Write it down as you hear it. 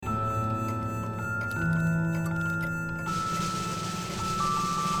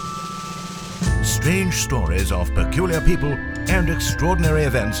strange stories of peculiar people and extraordinary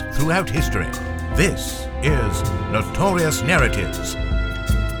events throughout history. This is Notorious Narratives.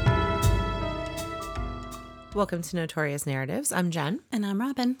 Welcome to Notorious Narratives. I'm Jen. And I'm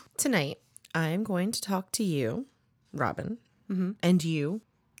Robin. Tonight, I'm going to talk to you, Robin, and you,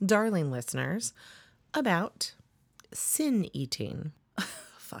 darling listeners, about sin eating.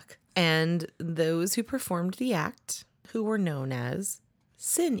 Fuck. And those who performed the act, who were known as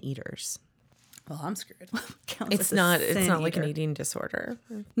sin eaters. Well, I'm screwed. It's not like an eating disorder.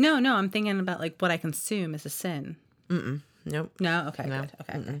 No, I'm thinking about like what I consume is a sin. Nope. No? Okay, No. good.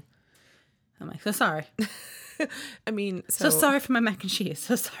 Okay. I'm like, so sorry. I mean, So sorry for my mac and cheese.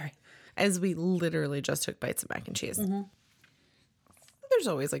 So sorry. as we literally just took bites of mac and cheese. There's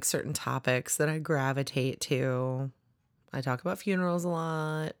always like certain topics that I gravitate to. I talk about funerals a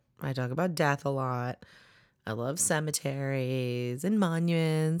lot. I talk about death a lot. I love cemeteries and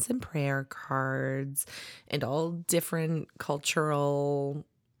monuments and prayer cards and all different cultural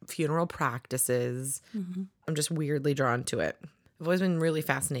funeral practices. I'm just weirdly drawn to it. I've always been really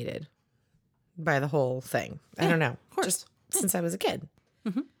fascinated by the whole thing. I don't know. Just since I was a kid.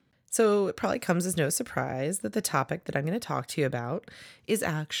 So it probably comes as no surprise that the topic that I'm going to talk to you about is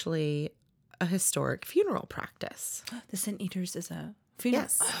actually a historic funeral practice. The Sin Eaters is a funeral.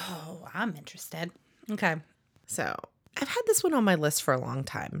 Yes. Oh, I'm interested. Okay. So I've had this one on my list for a long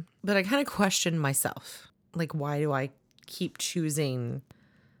time, but I kind of questioned myself. Like, why do I keep choosing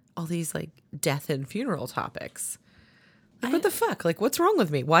all these like death and funeral topics? Like, what the fuck? Like, what's wrong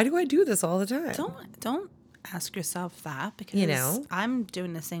with me? Why do I do this all the time? Don't ask yourself that because You know? I'm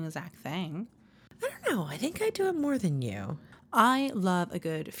doing the same exact thing. I don't know. I think I do it more than you. I love a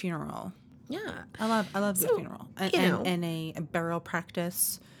good funeral. Yeah. I love a good funeral you know. and a burial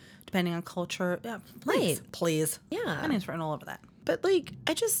practice, depending on culture. Yeah, Right. please. Yeah. My name's written all over that. But like,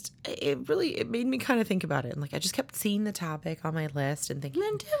 it made me kind of think about it. And like, I just kept seeing the topic on my list and thinking,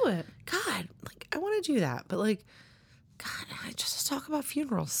 Then do it. God, like, I want to do that. But like, God, I just talk about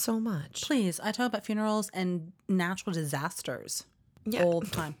funerals so much. Please, I talk about funerals and natural disasters Yeah. all the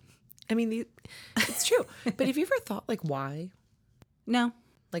time. I mean, it's true. But have you ever thought, like, why? No.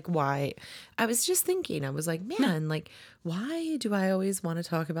 Like, why? I was just thinking, I was like, man, like, why do I always want to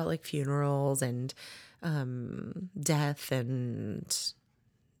talk about, like, funerals and death and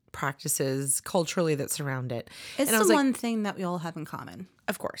practices culturally that surround it? It's and I was the like, one thing that we all have in common.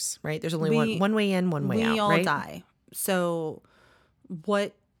 of course, right? There's only one way in, one way out, We all right? die. So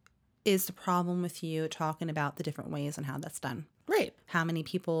what is the problem with you talking about the different ways and how that's done? Right. How many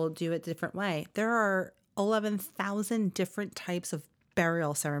people do it a different way? There are 11,000 different types of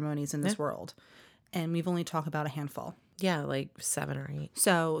burial ceremonies in this world, and we've only talked about a handful. Yeah, like 7 or 8.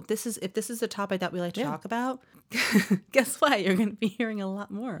 So if this is the topic that we like to talk about, guess what? You're going to be hearing a lot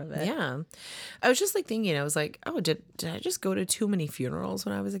more of it. Yeah. I was just like thinking, I was like, oh, did I just go to too many funerals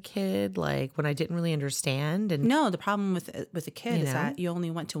when I was a kid? Like when I didn't really understand? And No, the problem with a kid You is know? that you only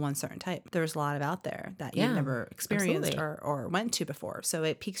went to one certain type. There's a lot of out there that you've Yeah, never experienced absolutely. or went to before. So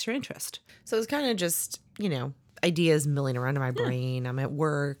it piques your interest. so it's kind of just, ideas milling around in my brain. I'm at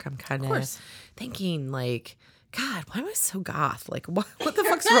work. I'm kind of course. thinking like, God, why am I so goth? Like, what the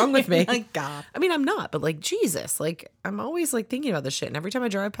fuck's wrong with me? Like goth. I mean, I'm not, but like, Jesus, like, I'm always like thinking about this shit. And every time I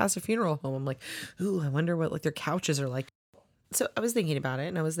drive past a funeral home, I'm like, ooh, I wonder what like their couches are like. So I was thinking about it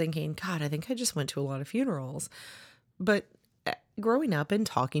and I was thinking, God, I think I just went to a lot of funerals. But growing up and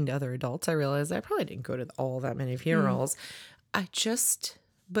talking to other adults, I realized I probably didn't go to all that many funerals.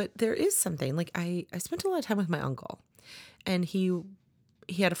 But there is something like I spent a lot of time with my uncle, and he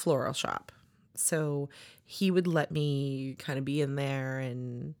had a floral shop. So he would let me kind of be in there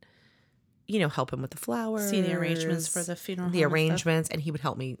and, help him with the flowers. See the arrangements for the funeral The home and stuff? arrangements. And he would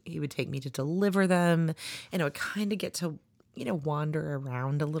help me. He would take me to deliver them. And I would kind of get to, wander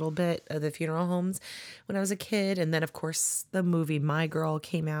around a little bit of the funeral homes when I was a kid. And then, of course, the movie My Girl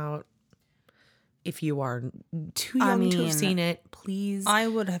came out. If you are too young to have seen it, please I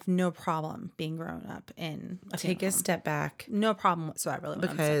would have no problem being grown up in a take a funeral home. step back. No problem whatsoever.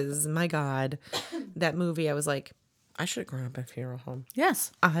 Because, my God, that movie, I was like, I should have grown up in a funeral home.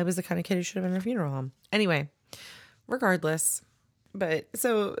 Yes. I was the kind of kid who should have been in a funeral home. Anyway, regardless. But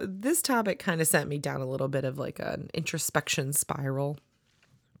so this topic kind of sent me down a little bit of like an introspection spiral.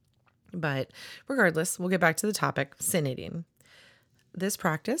 But regardless, we'll get back to the topic, sin eating. This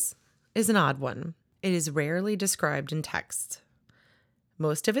practice is an odd one. It is rarely described in text.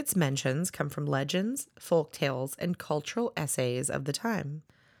 Most of its mentions come from legends, folk tales, and cultural essays of the time.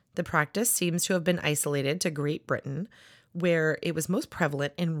 The practice seems to have been isolated to Great Britain, where it was most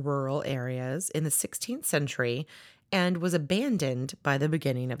prevalent in rural areas in the 16th century and was abandoned by the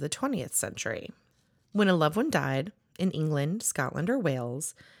beginning of the 20th century. When a loved one died in England, Scotland, or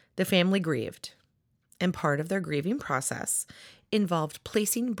Wales, the family grieved, and part of their grieving process involved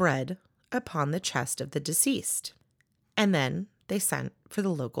placing bread upon the chest of the deceased, and then they sent for the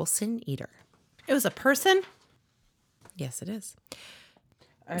local sin eater. It was a person? Yes, it is.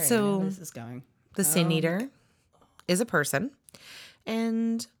 All right, So- I know this is going. The sin eater is a person,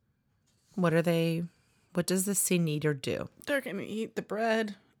 and what does the sin eater do? They're going to eat the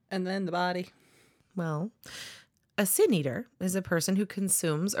bread and then the body. Well, a sin eater is a person who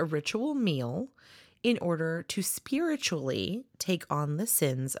consumes a ritual meal in order to spiritually take on the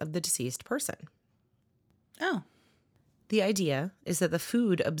sins of the deceased person. Oh. The idea is that the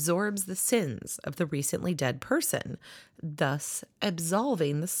food absorbs the sins of the recently dead person, thus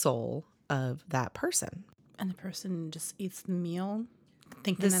absolving the soul of that person. And the person just eats the meal,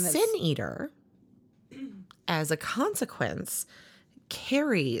 thinking The that it's... sin eater, as a consequence,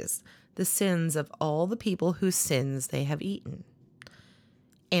 carries the sins of all the people whose sins they have eaten.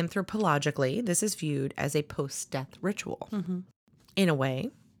 Anthropologically, this is viewed as a post-death ritual. In a way,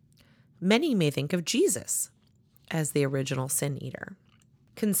 many may think of Jesus as the original sin eater,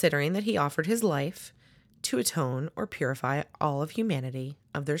 considering that he offered his life to atone or purify all of humanity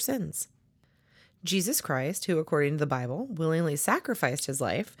of their sins. Jesus Christ, who according to the Bible willingly sacrificed his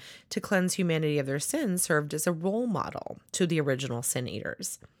life to cleanse humanity of their sins, served as a role model to the original sin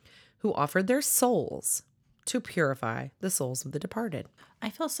eaters, who offered their souls to purify the souls of the departed. I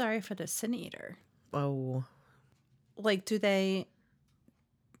feel sorry for the sin eater. Oh, Like,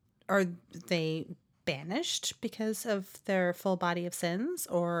 are they banished because of their full body of sins,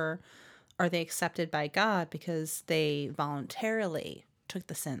 or are they accepted by God because they voluntarily took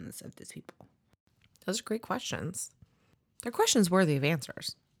the sins of these people? those are great questions. They're questions worthy of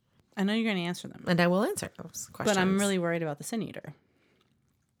answers, I know you're going to answer them, and I will answer those questions. but I'm really worried about the sin eater.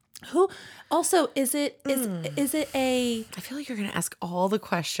 Who also is it a I feel like you're going to ask all the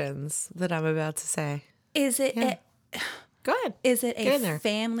questions that I'm about to say. is it Yeah. Go ahead. is it Get in a there.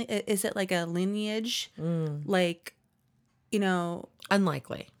 family, is it like a lineage, like, you know,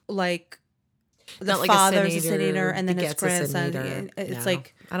 Unlikely. like the Not like a sin father's a sin eater and then his begets a sin grandson, eater. it's No,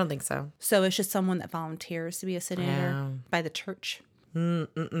 like, I don't think so. so it's just someone that volunteers to be a sin eater Yeah. by the church.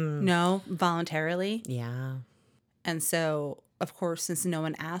 No, voluntarily. Yeah. And so, of course, since no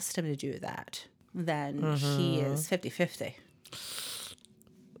one asked him to do that, then he is 50-50.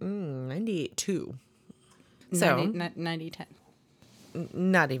 98.2. So 90-10.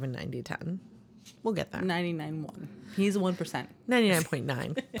 not even 90-10. We'll get there. 99-1. He's 1%.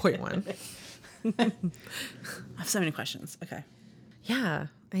 99.9.1. I have so many questions. Okay. Yeah.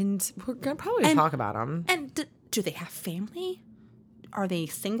 And we're going to probably talk about them. And do they have family? Are they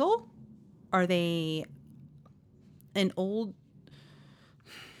single? Are they an old...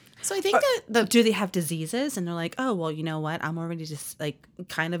 So I think that Do they have diseases? And they're like, oh, well, you know what? I'm already just like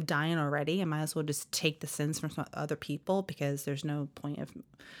kind of dying already. I might as well just take the sins from some other people because there's no point of...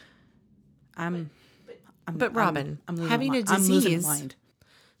 But Robin, I'm losing having my- a I'm losing disease- mind.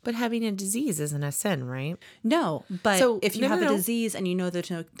 But having a disease isn't a sin, right? No, but So, if you no, have no, a no. disease and you know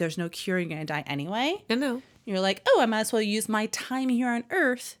there's no cure, you're going to die anyway. No. You're like, oh, I might as well use my time here on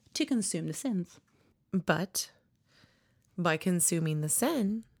earth to consume the sins. But by consuming the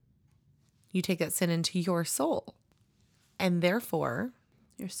sin, you take that sin into your soul. And therefore,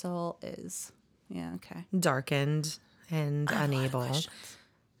 Your soul is, yeah, okay. darkened and unable.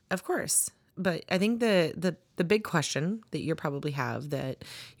 Of course. But I think the big question that you probably have that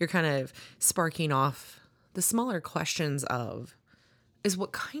you're kind of sparking off the smaller questions of is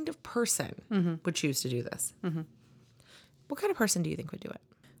what kind of person would choose to do this? What kind of person do you think would do it?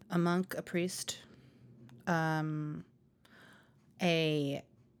 A monk, a priest, a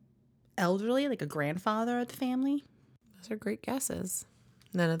elderly, like a grandfather of the family. Those are great guesses.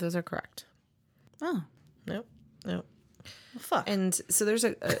 None of those are correct. Oh, Nope. well, fuck. And so there's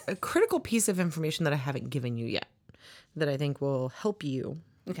a critical piece of information that I haven't given you yet that I think will help you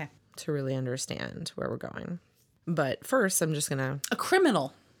Okay. to really understand where we're going. But first, I'm just going to A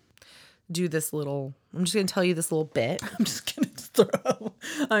criminal. I'm just going to tell you this little bit. I'm just going to throw.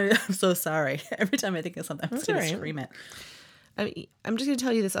 I'm so sorry. Every time I think of something, I'm just That's going to all right. scream it. I'm just going to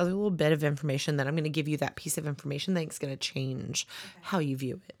tell you this other little bit of information that I'm going to give you that piece of information that's going to change how you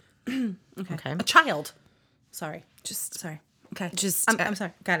view it. Okay. A child. Sorry. Just Sorry. Okay. Just- I'm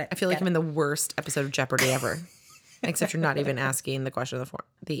sorry. Got it. I feel like Got I'm in the worst episode of Jeopardy ever. Except you're not even asking the question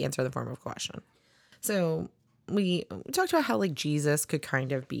the answer in the form of a question. So we talked about how like Jesus could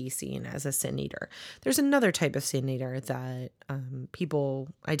kind of be seen as a sin eater. There's another type of sin eater that people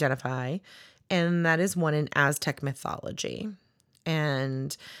identify and that is one in Aztec mythology.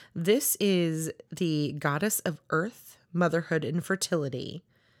 And this is the goddess of earth, motherhood, and fertility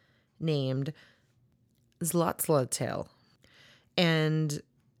named Zlotl. And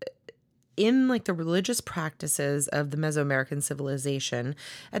in like the religious practices of the Mesoamerican civilization,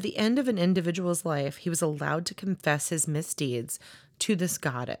 at the end of an individual's life, he was allowed to confess his misdeeds to this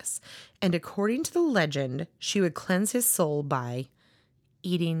goddess. And according to the legend, she would cleanse his soul by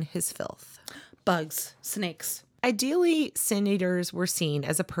eating his filth. Bugs, snakes. Ideally, sin eaters were seen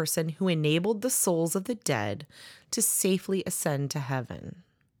as a person who enabled the souls of the dead to safely ascend to heaven.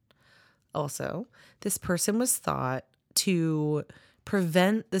 Also, this person was thought to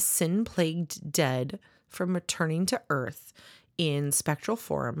prevent the sin-plagued dead from returning to earth in spectral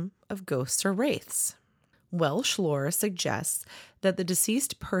form of ghosts or wraiths. Welsh lore suggests that the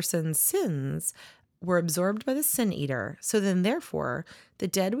deceased person's sins were absorbed by the sin eater, so then therefore the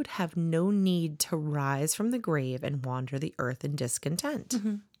dead would have no need to rise from the grave and wander the earth in discontent.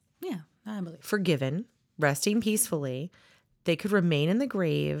 Mm-hmm. Yeah, I believe. Forgiven, resting peacefully, they could remain in the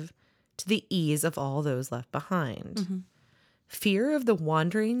grave to the ease of all those left behind. Mm-hmm. Fear of the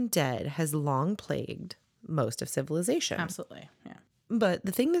wandering dead has long plagued most of civilization. Absolutely, yeah. But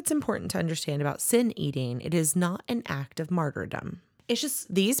the thing that's important to understand about sin eating, it is not an act of martyrdom. It's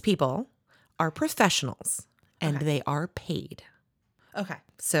just these people are professionals and they are paid. Okay.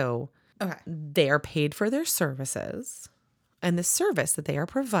 So they are paid for their services, and the service that they are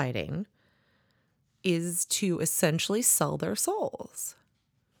providing is to essentially sell their souls.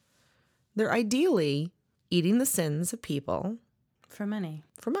 They're ideally eating the sins of people for money.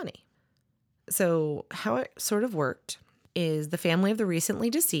 So how it sort of worked is the family of the recently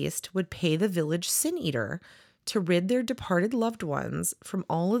deceased would pay the village sin eater to rid their departed loved ones from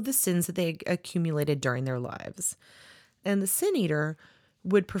all of the sins that they accumulated during their lives. And the sin eater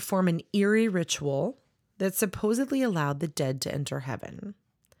would perform an eerie ritual that supposedly allowed the dead to enter heaven.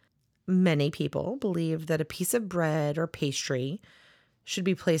 Many people believe that a piece of bread or pastry should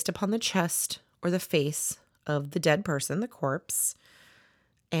be placed upon the chest or the face of the dead person, the corpse,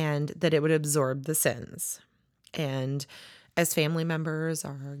 and that it would absorb the sins. And as family members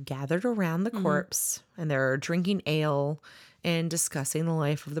are gathered around the corpse and they're drinking ale and discussing the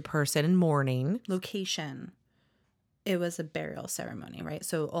life of the person and mourning. Location. It was a burial ceremony, right?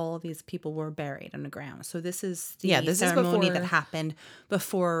 So all of these people were buried underground. So this is the ceremony that happened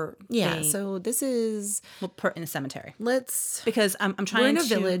before. So this is in a cemetery. Because I'm trying. We're in a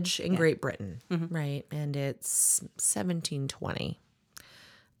village in Great Britain, right? And it's 1720,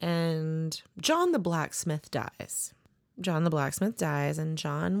 and John the blacksmith dies. And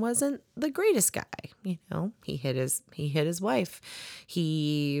John wasn't the greatest guy. You know, he hit his wife.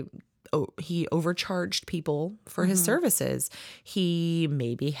 He overcharged people for his services. He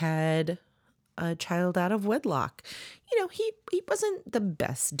maybe had a child out of wedlock. You know, he wasn't the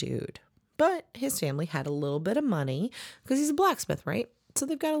best dude, but his family had a little bit of money because he's a blacksmith, right? So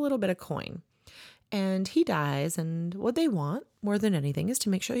they've got a little bit of coin. And he dies, and what they want more than anything is to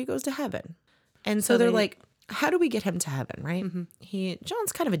make sure he goes to heaven. And so they're like, how do we get him to heaven, right?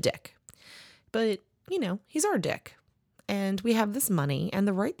 John's kind of a dick, but you know, he's our dick. And we have this money, and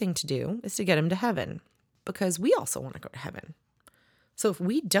the right thing to do is to get him to heaven because we also want to go to heaven. So if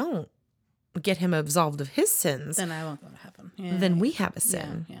we don't get him absolved of his sins, then I won't go to heaven. Then we have a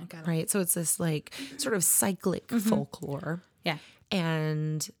sin, got it. right? So it's this like sort of cyclic folklore. Yeah.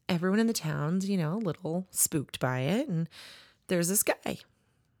 And everyone in the town's, you know, a little spooked by it. And there's this guy.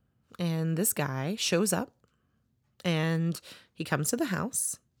 And this guy shows up and he comes to the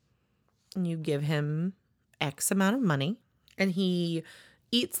house and you give him X amount of money and he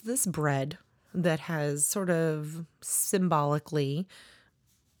eats this bread that has sort of symbolically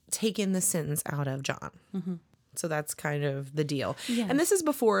taken the sins out of John. So that's kind of the deal. Yeah. And this is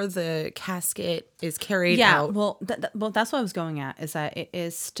before the casket is carried out. Well, that's what I was going at, is that it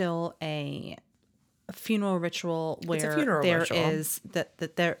is still a funeral ritual where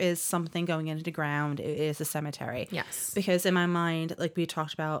there is something going into the ground. It is a cemetery. Yes. Because in my mind, like we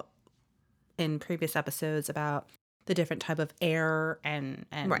talked about in previous episodes about the different type of air and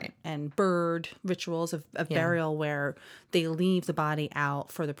bird rituals of burial where they leave the body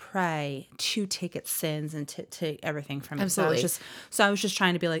out for the prey to take its sins and to take everything from it. Absolutely. So I was just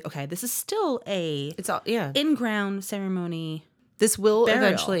trying to be like, okay, this is still in-ground ceremony. This will burial,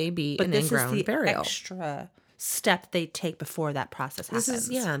 eventually be an in-ground burial. Extra step they take before that process happens.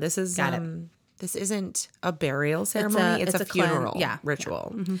 This isn't a burial ceremony. It's a funeral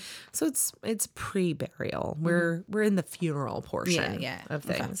ritual. Yeah. So it's pre-burial. We're in the funeral portion of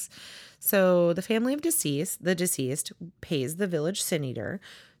things. Okay. So the family of the deceased pays the village sin eater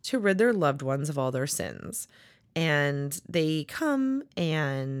to rid their loved ones of all their sins. And they come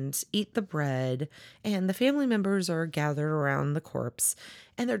and eat the bread, and the family members are gathered around the corpse,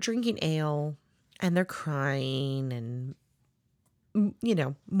 and they're drinking ale, and they're crying and,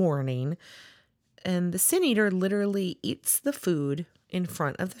 mourning. And the sin eater literally eats the food in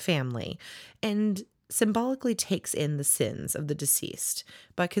front of the family and symbolically takes in the sins of the deceased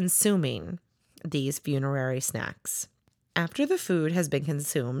by consuming these funerary snacks. After the food has been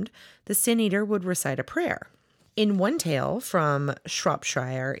consumed, the sin eater would recite a prayer. In one tale from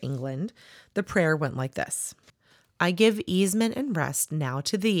Shropshire, England, the prayer went like this: I give easement and rest now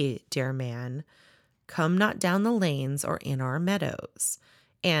to thee, dear man. Come not down the lanes or in our meadows.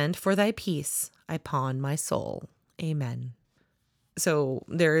 And for thy peace I pawn my soul. Amen. So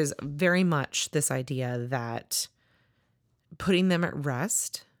there is very much this idea that putting them at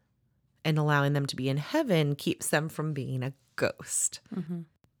rest and allowing them to be in heaven keeps them from being a ghost. Mm-hmm.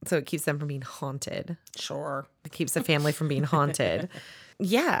 So it keeps them from being haunted. Sure. It keeps the family from being haunted.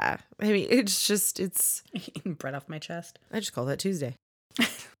 Yeah. I mean, it's... Bread off my chest. I just call that Tuesday.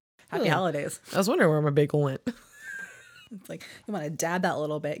 Happy holidays. I was wondering where my bagel went. It's like, you want to dab that a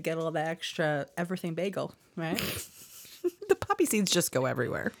little bit, get a little bit extra everything bagel, right? The poppy seeds just go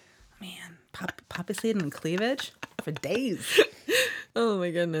everywhere. Man, poppy seed and cleavage for days. Oh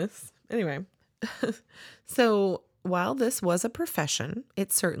my goodness. Anyway, so while this was a profession,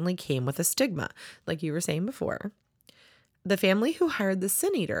 it certainly came with a stigma, like you were saying before. The family who hired the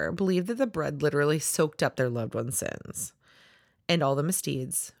sin eater believed that the bread literally soaked up their loved one's sins, and all the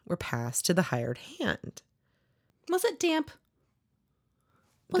misdeeds were passed to the hired hand. Was it damp?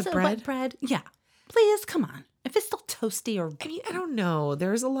 Was it bread? wet bread? Yeah. Please, come on. If it's still toasty or... I mean, I don't know.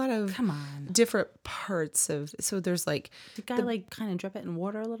 There's a lot of different parts of... So there's like... The guy kind of drip it in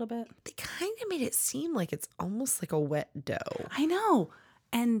water a little bit? They kind of made it seem like it's almost like a wet dough. I know.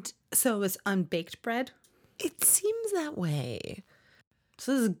 And so it was unbaked bread? It seems that way.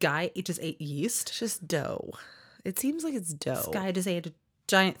 So this guy just ate yeast? It's just dough. It seems like it's dough. This guy just ate a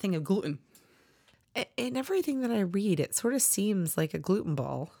giant thing of gluten. In everything that I read, it sort of seems like a gluten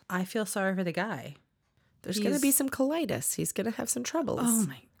ball. I feel sorry for the guy. There's going to be some colitis. He's going to have some troubles. Oh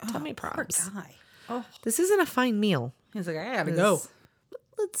my tummy problems. Poor guy. Oh, this isn't a fine meal. He's like, I gotta go.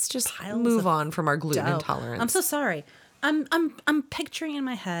 Let's just move on from our gluten intolerance. I'm so sorry. I'm picturing in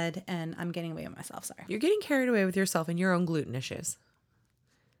my head, and I'm getting away with myself. Sorry. You're getting carried away with yourself and your own gluten issues.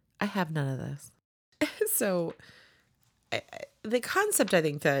 I have none of this. So, the concept I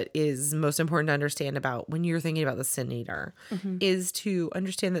think that is most important to understand about when you're thinking about the sin eater is to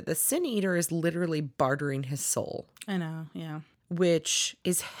understand that the sin eater is literally bartering his soul. I know, yeah. Which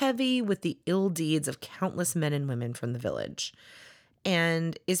is heavy with the ill deeds of countless men and women from the village,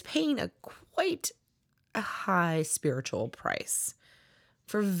 and is paying quite a high spiritual price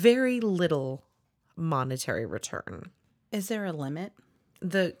for very little monetary return. Is there a limit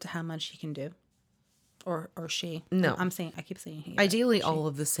to how much he can do? Or she? No. I keep saying he. Ideally, all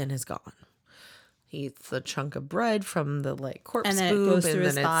of the sin is gone. He eats the chunk of bread from the corpse and then boob, it goes through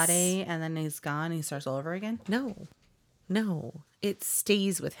his body, and then he's gone. He starts all over again. No, it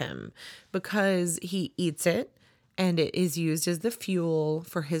stays with him because he eats it, and it is used as the fuel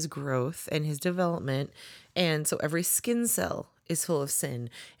for his growth and his development. And so every skin cell is full of sin.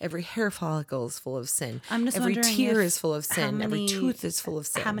 Every hair follicle is full of sin. I'm just every wondering tear is full of sin. Every tooth is full of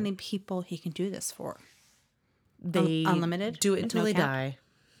sin. How many people he can do this for? They unlimited? do it until they die.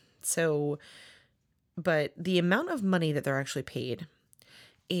 So, but the amount of money that they're actually paid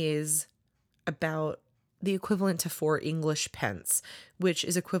is about the equivalent to 4 English pence, which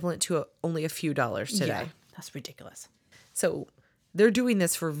is equivalent to only a few dollars today. Yeah, that's ridiculous. So they're doing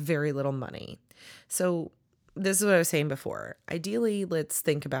this for very little money. So this is what I was saying before. Ideally, let's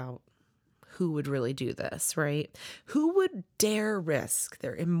think about who would really do this, right? Who would dare risk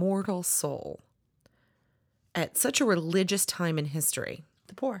their immortal soul at such a religious time in history?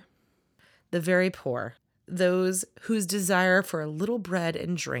 The poor. The very poor. Those whose desire for a little bread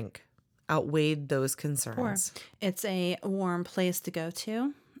and drink outweighed those concerns. Poor. It's a warm place to go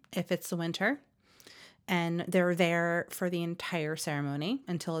to if it's the winter. And they're there for the entire ceremony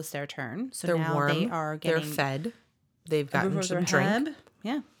until it's their turn. So they're now warm. They are getting... They're fed. They've gotten some drink.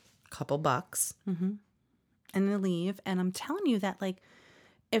 Yeah. Couple bucks. Mm-hmm. And they leave. And I'm telling you that,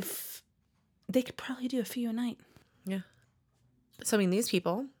 if... They could probably do a few a night. Yeah. So, I mean, these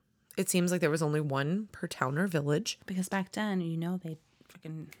people, it seems like there was only one per town or village. Because back then, they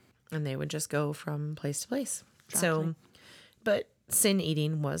freaking... And they would just go from place to place. Exactly. So, but sin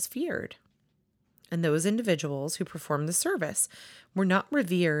eating was feared. And those individuals who performed the service were not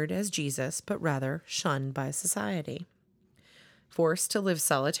revered as Jesus, but rather shunned by society. forced to live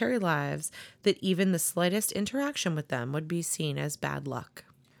solitary lives that even the slightest interaction with them would be seen as bad luck.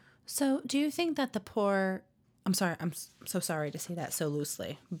 So do you think that the poor, I'm so sorry to say that so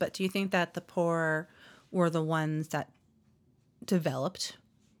loosely, but do you think that the poor were the ones that developed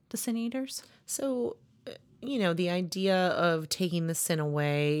the sin eaters? So, the idea of taking the sin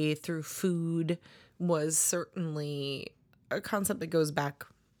away through food was certainly a concept that goes back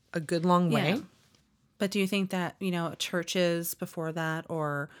a good long way. Yeah. But do you think that, churches before that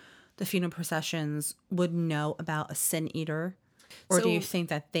or the funeral processions would know about a sin eater? Or do you think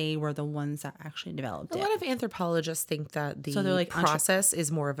that they were the ones that actually developed it? A lot of anthropologists think that the process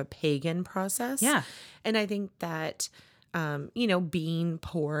is more of a pagan process. Yeah. And I think that, being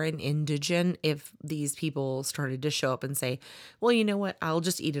poor and indigent, if these people started to show up and say, well, you know what, I'll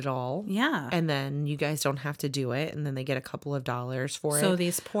just eat it all. Yeah. And then you guys don't have to do it. And then they get a couple of dollars for it. So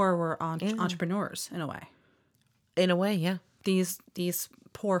these poor were entrepreneurs in a way. In a way, yeah. These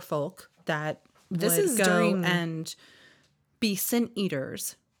poor folk that would go and be sin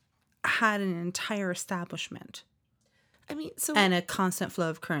eaters had an entire establishment. And a constant flow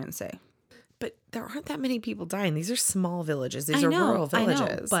of currency. But there aren't that many people dying. These are small villages. These are rural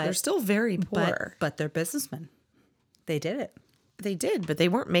villages. But they're still very poor. But they're businessmen. They did it. They did, but they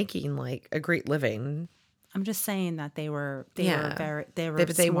weren't making like a great living. I'm just saying that they were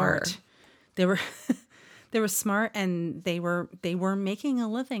smart. They were smart, and they were making a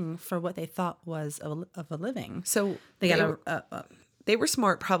living for what they thought was of a living. So they were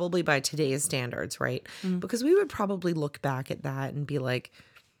smart probably by today's standards, right? Mm-hmm. Because we would probably look back at that and be like,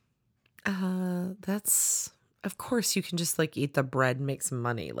 that's, of course you can just like eat the bread and make some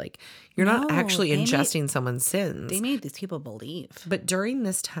money. Like you're not actually ingesting someone's sins. They made these people believe. But during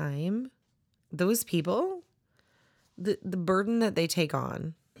this time, those people, the burden that they take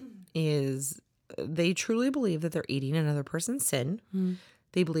on is they truly believe that they're eating another person's sin. Mm.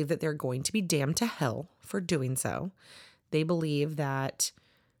 They believe that they're going to be damned to hell for doing so. They believe that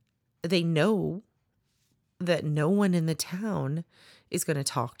they know that no one in the town is going to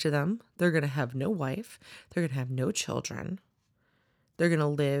talk to them. They're going to have no wife. They're going to have no children. They're going to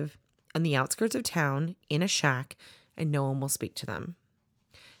live on the outskirts of town in a shack, and no one will speak to them.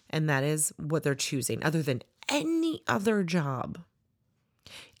 And that is what they're choosing, other than any other job,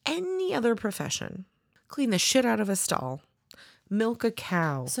 any other profession. Clean the shit out of a stall. Milk a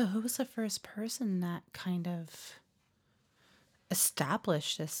cow. So who was the first person that kind of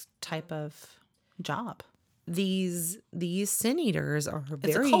established this type of job? These sin eaters are very...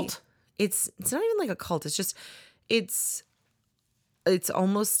 It's a cult. It's not even like a cult. It's just... It's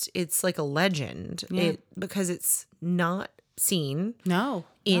like a legend. Yeah. Because it's not seen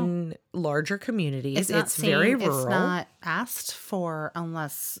in larger communities. It's seen, very rural. It's not asked for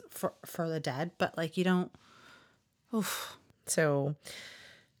unless for the dead, but like you don't... Oof. So...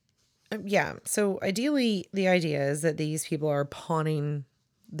 yeah. So ideally, the idea is that these people are pawning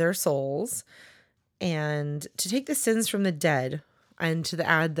their souls and to take the sins from the dead and to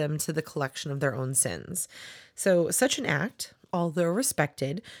add them to the collection of their own sins. So such an act, although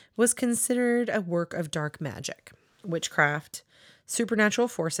respected, was considered a work of dark magic, witchcraft, supernatural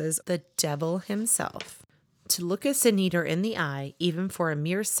forces, the devil himself. To look a sin eater in the eye, even for a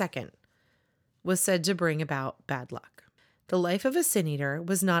mere second, was said to bring about bad luck. The life of a sin eater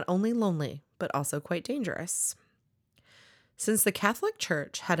was not only lonely, but also quite dangerous. Since the Catholic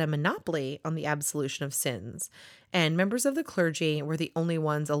Church had a monopoly on the absolution of sins, and members of the clergy were the only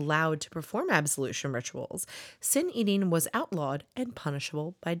ones allowed to perform absolution rituals, sin eating was outlawed and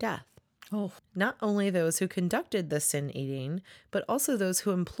punishable by death. Oh. Not only those who conducted the sin eating, but also those who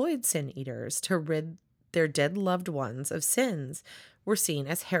employed sin eaters to rid their dead loved ones of sins were seen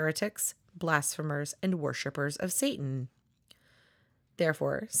as heretics, blasphemers, and worshippers of Satan.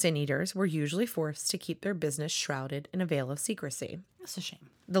 Therefore, sin eaters were usually forced to keep their business shrouded in a veil of secrecy. That's a shame.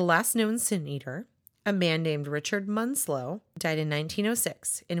 The last known sin eater, a man named Richard Munslow, died in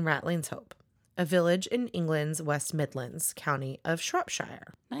 1906 in Ratlingshope, a village in England's West Midlands, county of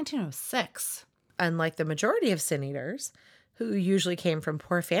Shropshire. 1906. Unlike the majority of sin eaters, who usually came from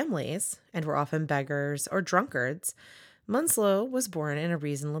poor families and were often beggars or drunkards, Munslow was born in a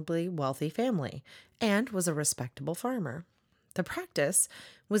reasonably wealthy family and was a respectable farmer. The practice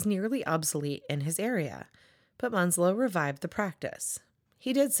was nearly obsolete in his area, but Munslow revived the practice.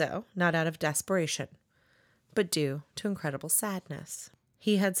 He did so not out of desperation, but due to incredible sadness.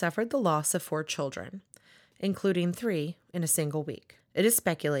 He had suffered the loss of 4 children, including 3 in a single week. It is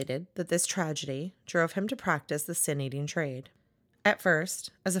speculated that this tragedy drove him to practice the sin-eating trade, at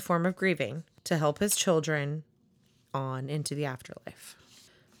first as a form of grieving to help his children on into the afterlife.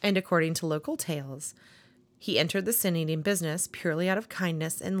 And according to local tales, He entered the sin-eating business purely out of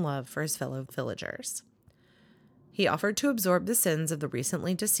kindness and love for his fellow villagers. He offered to absorb the sins of the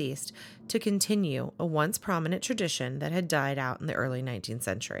recently deceased to continue a once prominent tradition that had died out in the early 19th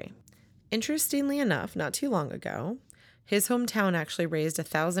century. Interestingly enough, not too long ago, his hometown actually raised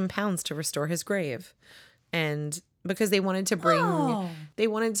 £1,000 to restore his grave. And because they wanted to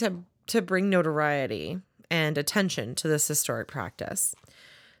bring notoriety and attention to this historic practice.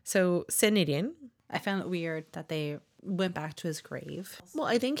 So sin-eating. I found it weird that they went back to his grave. Well,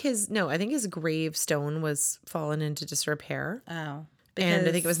 I think his gravestone was fallen into disrepair. Oh. And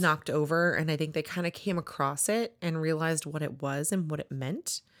I think it was knocked over, and I think they kind of came across it and realized what it was and what it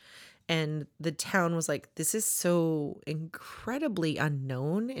meant. And the town was like, this is so incredibly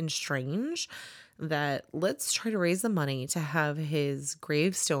unknown and strange that let's try to raise the money to have his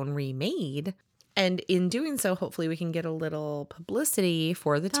gravestone remade. And in doing so, hopefully we can get a little publicity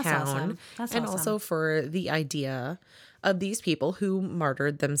for the town. Awesome. That's and awesome. Also for the idea of these people who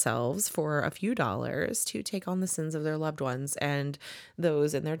martyred themselves for a few dollars to take on the sins of their loved ones and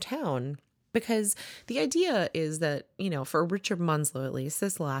those in their town. Because the idea is that, for Richard Munslow, at least,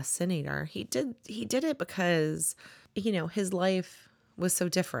 this last sin-eater, he did it because, his life was so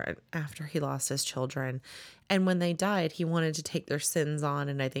different after he lost his children. And when they died, he wanted to take their sins on.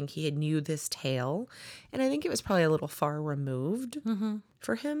 And I think he knew this tale. And I think it was probably a little far removed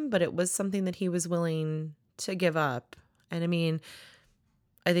for him, but it was something that he was willing to give up. And I mean,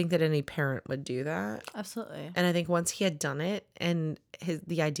 I think that any parent would do that. Absolutely. And I think once he had done it, and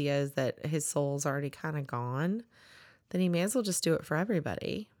the idea is that his soul's already kind of gone, then he may as well just do it for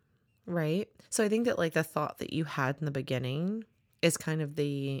everybody, right? So I think that the thought that you had in the beginning is kind of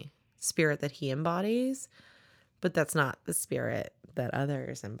the spirit that he embodies, but that's not the spirit that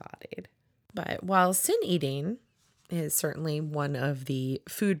others embodied. But while sin eating is certainly one of the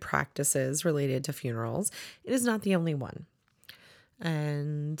food practices related to funerals, it is not the only one.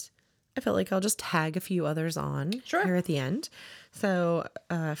 And I felt like I'll just tag a few others on here at the end. So,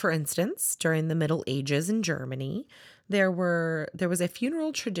 for instance, during the Middle Ages in Germany, there was a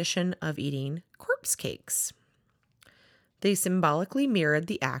funeral tradition of eating corpse cakes. They symbolically mirrored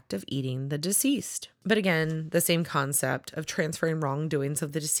the act of eating the deceased. But again, the same concept of transferring wrongdoings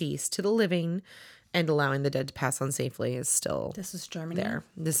of the deceased to the living and allowing the dead to pass on safely is still This is Germany. there.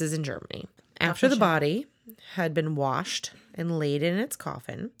 This is in Germany. After the body had been washed and laid in its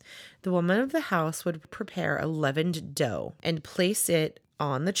coffin, the woman of the house would prepare a leavened dough and place it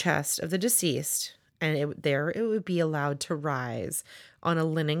on the chest of the deceased, and it would be allowed to rise on a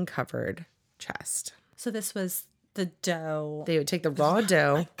linen-covered chest. So this was the dough. They would take the raw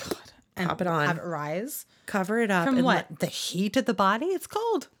dough, pop it on, have it rise. cover it up. From and what? The heat of the body? It's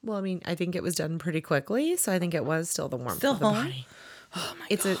cold. Well, I mean, I think it was done pretty quickly, so I think it was still the warmth Still of the home? body. Oh my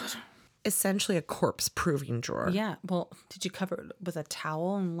It's God. essentially a corpse-proving drawer. Yeah. Well, did you cover it with a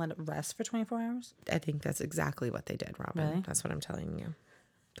towel and let it rest for 24 hours? I think that's exactly what they did, Robin. Really? That's what I'm telling you.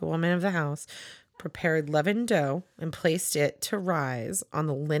 The woman of the house prepared leavened dough and placed it to rise on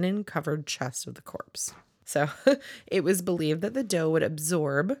the linen-covered chest of the corpse. So it was believed that the dough would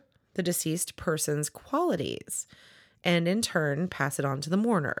absorb the deceased person's qualities and in turn pass it on to the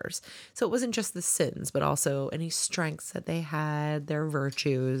mourners. So it wasn't just the sins, but also any strengths that they had, their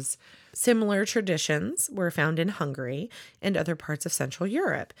virtues. Similar traditions were found in Hungary and other parts of Central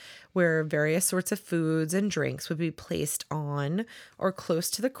Europe, where various sorts of foods and drinks would be placed on or close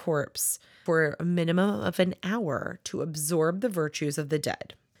to the corpse for a minimum of an hour to absorb the virtues of the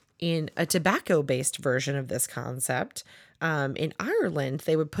dead. In a tobacco-based version of this concept, in Ireland,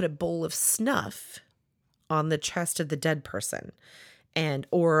 they would put a bowl of snuff on the chest of the dead person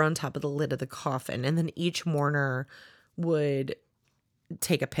or on top of the lid of the coffin. And then each mourner would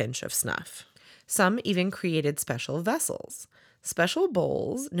take a pinch of snuff. Some even created special vessels. Special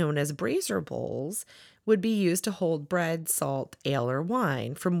bowls, known as brazier bowls, would be used to hold bread, salt, ale, or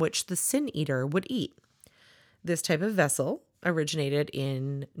wine from which the sin eater would eat. This type of vessel originated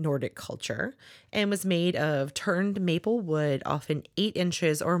in Nordic culture and was made of turned maple wood, often 8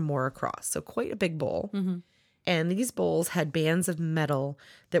 inches or more across. So quite a big bowl. Mm-hmm. And these bowls had bands of metal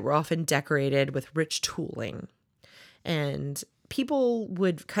that were often decorated with rich tooling. And people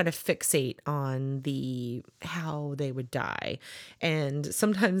would kind of fixate on how they would die. And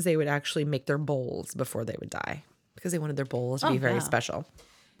sometimes they would actually make their bowls before they would die because they wanted their bowls to be very special.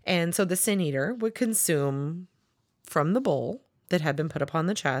 And so the sin eater would consume from the bowl that had been put upon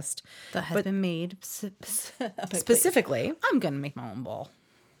the chest. That had been made specifically. I'm going to make my own bowl.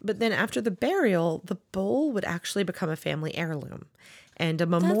 But then after the burial, the bowl would actually become a family heirloom and a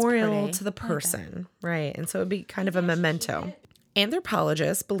memorial to the person. Right. And so it'd be kind of a memento.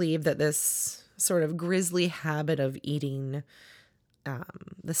 Anthropologists believe that this sort of grisly habit of eating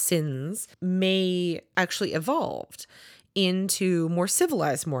the sins may actually evolved into more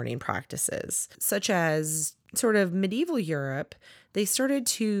civilized mourning practices, such as sort of medieval Europe. They started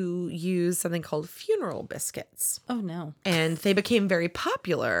to use something called funeral biscuits. Oh, no. And they became very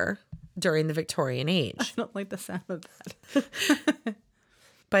popular during the Victorian age. I don't like the sound of that.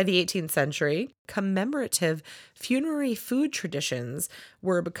 By the 18th century, commemorative funerary food traditions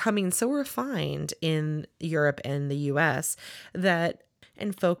were becoming so refined in Europe and the US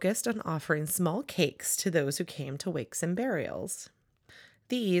and focused on offering small cakes to those who came to wakes and burials.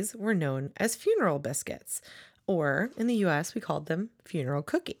 These were known as funeral biscuits, or in the US we called them funeral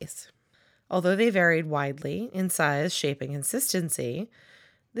cookies. Although they varied widely in size, shape, and consistency,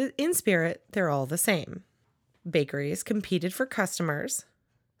 in spirit, they're all the same. Bakeries competed for customers,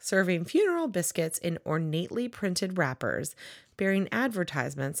 serving funeral biscuits in ornately printed wrappers, bearing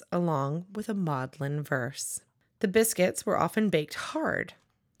advertisements along with a maudlin verse. The biscuits were often baked hard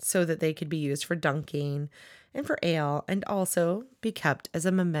so that they could be used for dunking and for ale, and also be kept as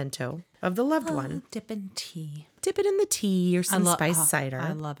a memento of the loved one. Dip in tea. Dip it in the tea or some spiced cider.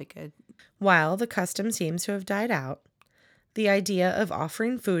 I love it good. While the custom seems to have died out, the idea of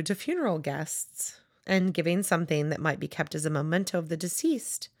offering food to funeral guests and giving something that might be kept as a memento of the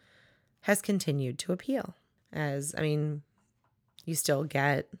deceased has continued to appeal. You still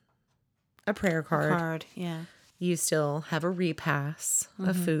get a prayer card. Yeah. You still have a repass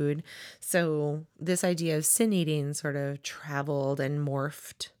of food. So this idea of sin eating sort of traveled and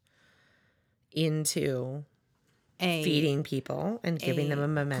morphed into feeding people and giving them a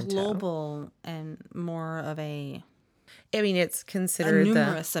memento. Global and more of it's considered a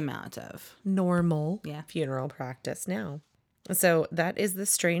numerous amount of normal funeral practice now. So that is the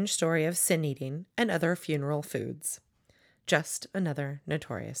strange story of sin eating and other funeral foods. Just another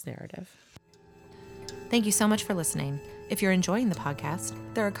notorious narrative. Thank you so much for listening. If you're enjoying the podcast,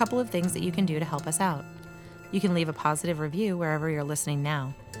 there are a couple of things that you can do to help us out. You can leave a positive review wherever you're listening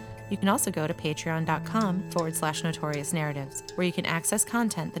now. You can also go to patreon.com/notorious narratives, where you can access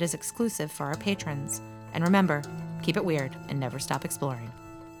content that is exclusive for our patrons. And remember, keep it weird and never stop exploring.